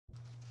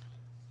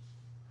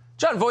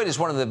Jon Voigth is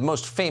one of the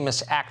most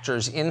famous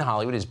actors in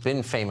Hollywood. He's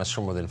been famous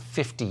for more than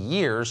 50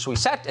 years. So we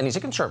sat, and he's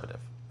a conservative,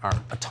 aren't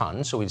a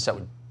ton, so we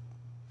decided we'd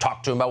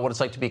talk to him about what it's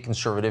like to be a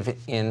conservative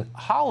in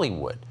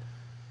Hollywood.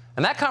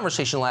 And that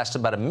conversation lasted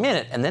about a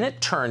minute, and then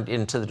it turned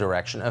into the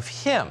direction of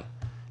him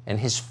and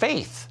his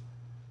faith.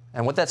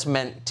 And what that's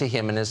meant to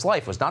him in his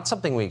life was not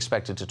something we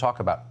expected to talk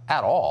about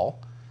at all,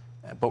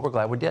 but we're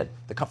glad we did.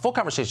 The full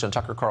conversation on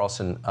Tucker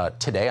Carlson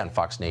today on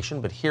Fox Nation,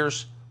 but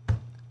here's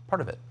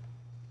part of it.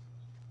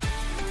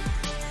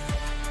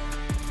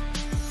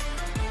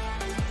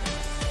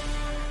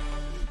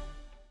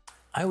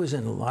 I was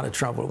in a lot of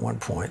trouble at one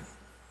point.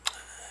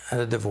 Had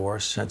a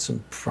divorce, had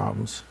some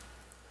problems.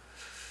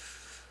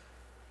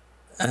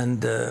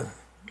 And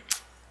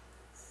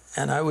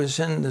I was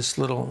in this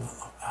little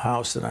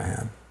house that I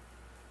had.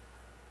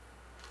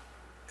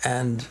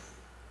 And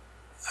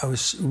I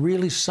was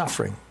really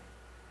suffering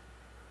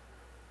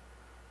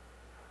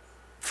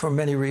for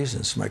many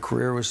reasons. My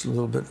career was a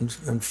little bit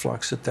in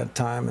flux at that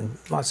time, and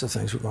lots of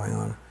things were going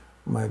on.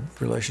 My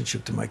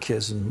relationship to my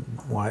kids and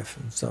wife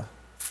and stuff.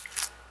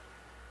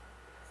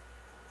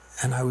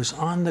 And I was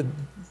on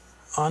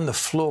the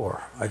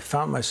floor. I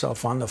found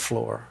myself on the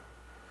floor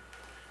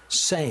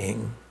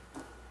saying,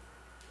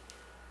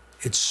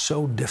 "It's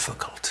so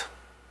difficult.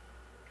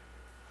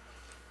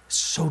 It's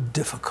so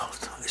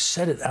difficult." I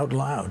said it out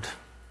loud.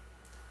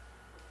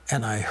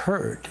 And I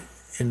heard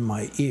in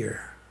my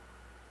ear,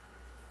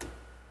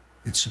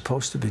 "It's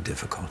supposed to be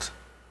difficult."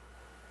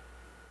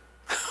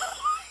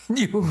 Can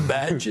you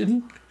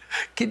imagine?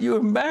 Can you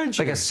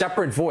imagine? Like a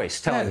separate voice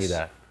telling you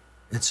that.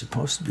 It's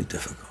supposed to be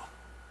difficult.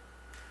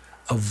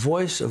 A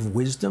voice of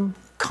wisdom,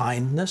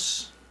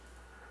 kindness,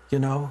 you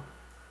know,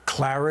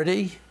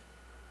 clarity.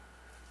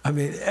 I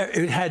mean,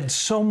 it had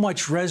so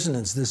much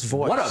resonance, this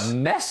voice. What a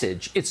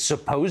message. It's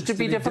supposed to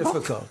be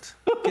difficult.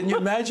 Can you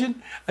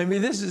imagine? I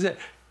mean, this is it.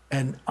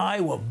 And I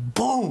will,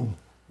 boom,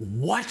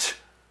 what?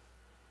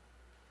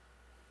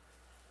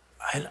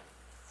 And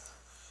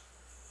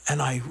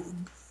I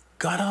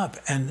got up,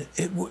 and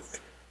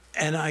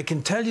and I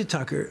can tell you,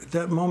 Tucker,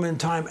 that moment in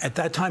time, at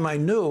that time I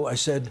knew, I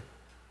said,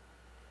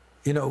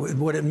 you know,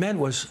 what it meant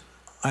was,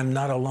 I'm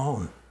not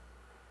alone.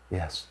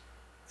 Yes.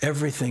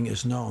 Everything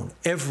is known.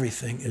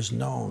 Everything is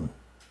known.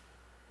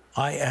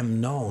 I am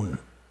known.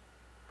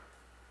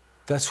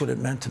 That's what it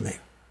meant to me.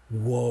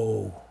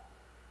 Whoa.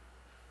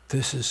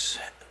 This is...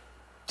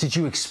 Did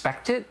you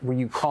expect it? Were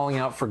you calling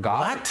out for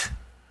God?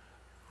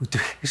 What? Do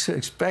you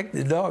expect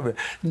it? No, but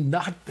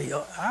not be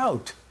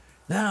out.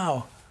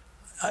 Now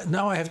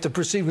I have to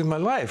proceed with my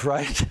life,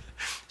 right?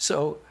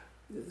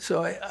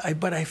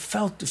 But I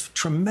felt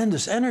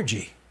tremendous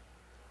energy.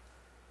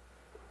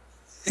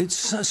 It's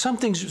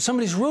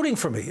somebody's rooting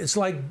for me. It's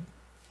like,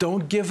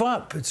 don't give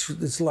up.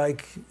 It's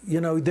like,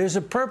 you know, there's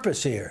a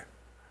purpose here.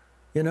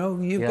 You know,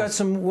 you've got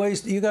some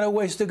ways. You got a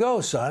ways to go,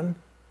 son.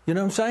 You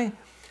know what I'm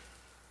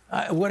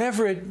saying?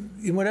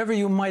 Whatever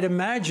you might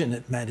imagine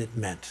it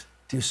meant.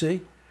 Do you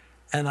see?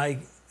 And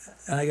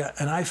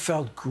I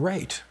felt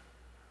great.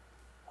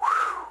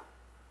 Whew.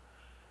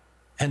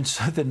 And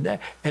so the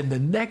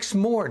next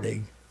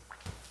morning,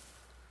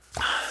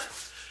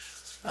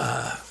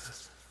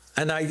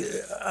 and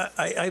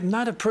I'm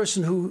not a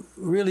person who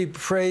really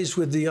prays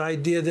with the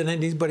idea that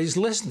anybody's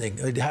listening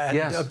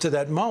up to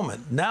that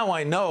moment. Now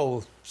I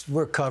know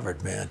we're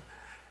covered, man.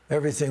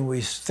 Everything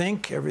we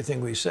think, everything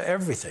we say,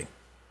 everything.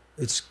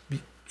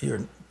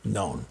 You're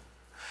known.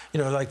 You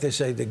know, like they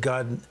say that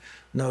God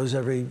knows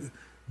every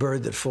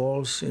bird that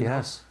falls. You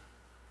know?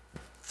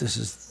 This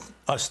is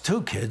us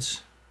too,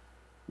 kids.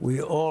 We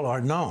all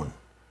are known.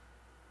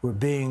 We're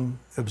being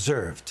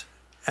observed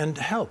and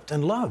helped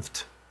and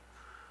loved.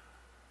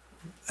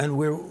 And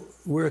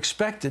we're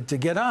expected to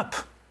get up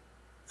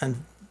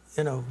and,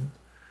 you know,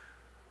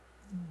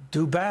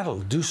 do battle,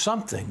 do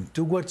something,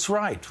 do what's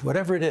right,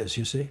 whatever it is,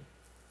 you see.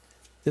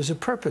 There's a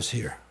purpose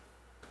here.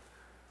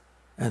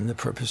 And the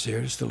purpose here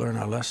is to learn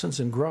our lessons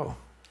and grow.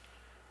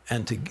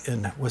 And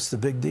what's the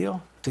big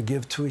deal? To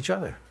give to each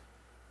other.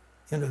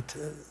 You know,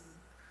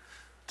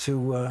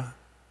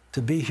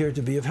 to be here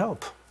to be of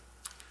help.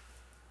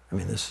 I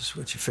mean, this is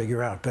what you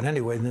figure out. But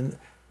anyway, then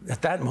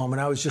at that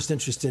moment, I was just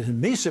interested in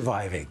me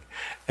surviving.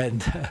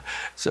 And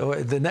so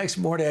the next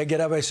morning I get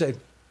up, I say,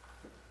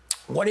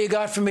 "What do you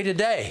got for me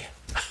today?"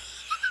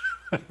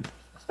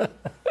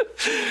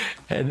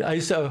 And I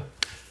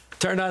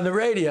turn on the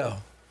radio.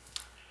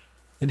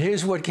 And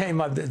here's what came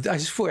up. I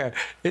swear,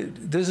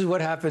 this is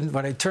what happened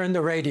when I turned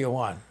the radio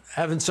on.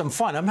 Having some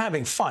fun. I'm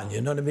having fun,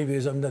 you know what I mean?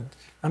 Because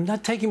I'm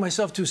not taking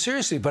myself too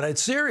seriously, but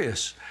it's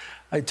serious.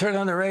 I turn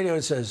on the radio,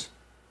 it says,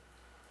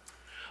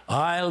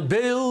 "I'll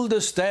build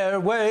a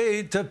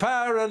stairway to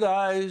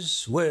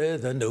paradise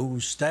with a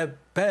new step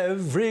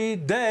every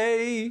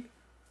day."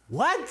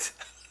 What?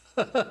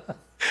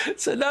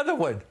 It's another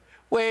one.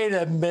 Wait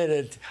a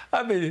minute.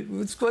 I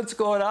mean, what's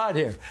going on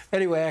here?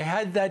 Anyway, I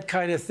had that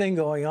kind of thing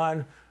going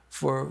on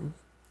for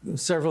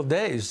several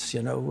days,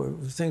 you know, where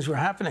things were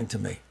happening to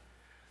me.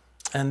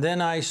 And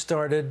then I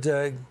started,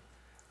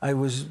 I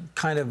was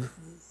kind of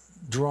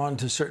drawn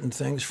to certain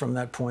things from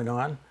that point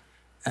on.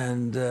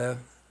 and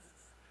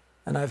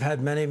I've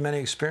had many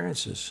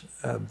experiences,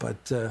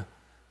 but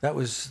that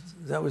was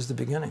the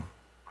beginning.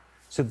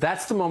 So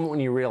that's the moment when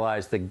you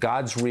realize that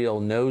God's real,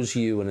 knows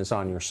you, and is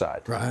on your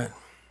side. Right.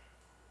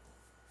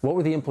 What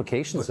were the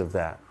implications of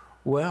that?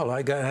 Well,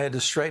 I had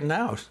to straighten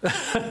out.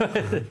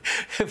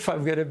 If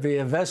I'm going to be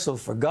a vessel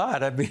for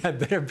God, I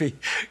better be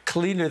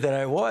cleaner than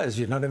I was.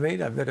 You know what I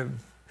mean? I better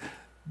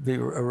be a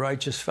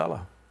righteous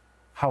fellow.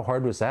 How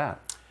hard was that?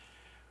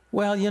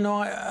 Well, you know,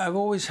 I've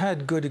always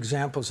had good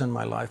examples in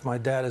my life. My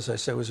dad, as I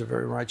said, was a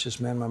very righteous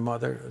man. My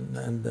mother,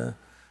 and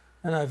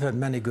I've had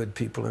many good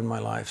people in my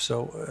life.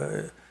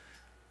 So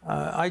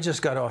I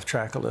just got off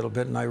track a little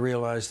bit, and I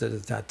realized it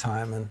at that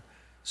time, and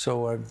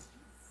so I've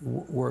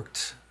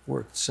worked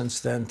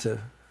since then to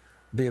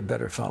be a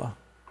better fellow.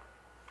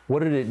 What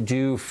did it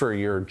do for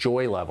your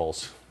joy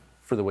levels,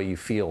 for the way you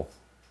feel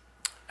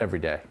every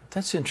day?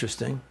 That's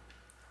interesting.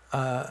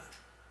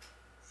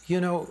 You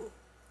know,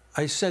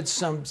 I said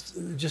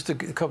just a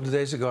couple of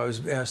days ago, I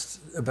was asked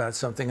about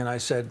something, and I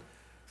said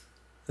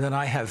that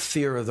I have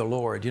fear of the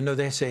Lord. You know,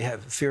 they say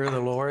have fear of the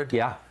Lord?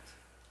 Yeah.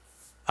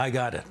 I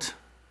got it.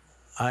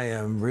 I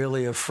am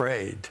really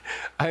afraid.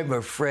 I'm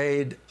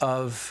afraid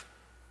of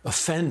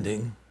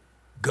offending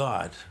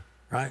God,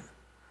 right?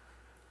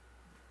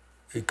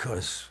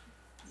 Because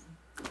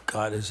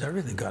God is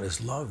everything. God is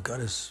love.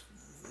 God is,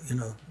 you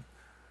know,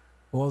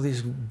 all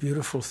these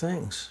beautiful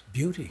things,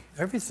 beauty,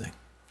 everything.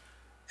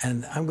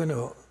 And I'm going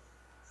to,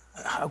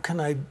 how can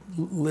I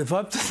live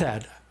up to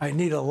that? I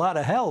need a lot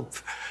of help.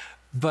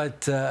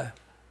 But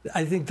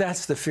I think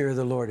that's the fear of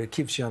the Lord. It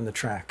keeps you on the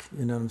track.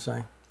 You know what I'm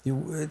saying?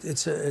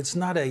 It's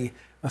not a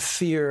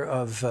fear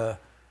of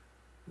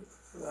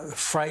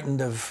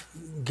frightened of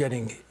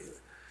getting,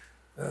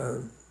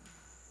 you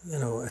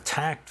know,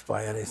 attacked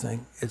by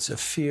anything. It's a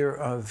fear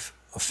of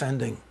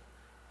offending,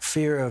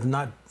 fear of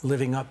not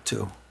living up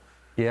to.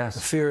 Yes.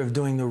 A fear of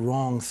doing the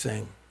wrong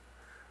thing,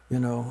 you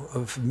know,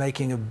 of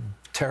making a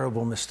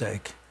terrible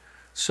mistake.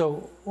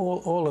 So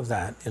all of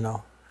that, you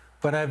know.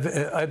 But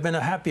I've been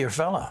a happier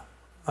fella.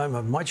 I'm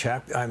a much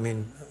happier. I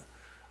mean,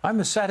 I'm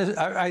a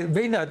I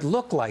may not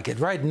look like it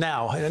right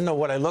now. I don't know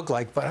what I look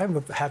like, but I'm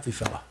a happy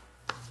fella.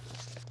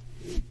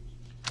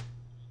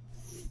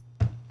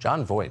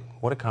 Jon Voigth,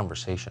 what a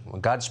conversation. When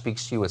God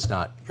speaks to you, it's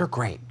not, you're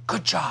great,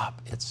 good job.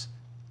 It's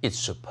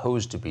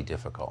supposed to be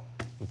difficult.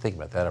 I've been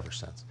thinking about that ever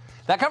since.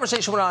 That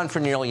conversation went on for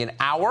nearly an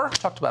hour.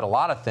 Talked about a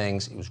lot of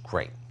things. It was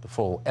great. The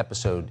full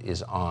episode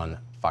is on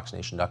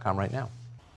foxnation.com right now.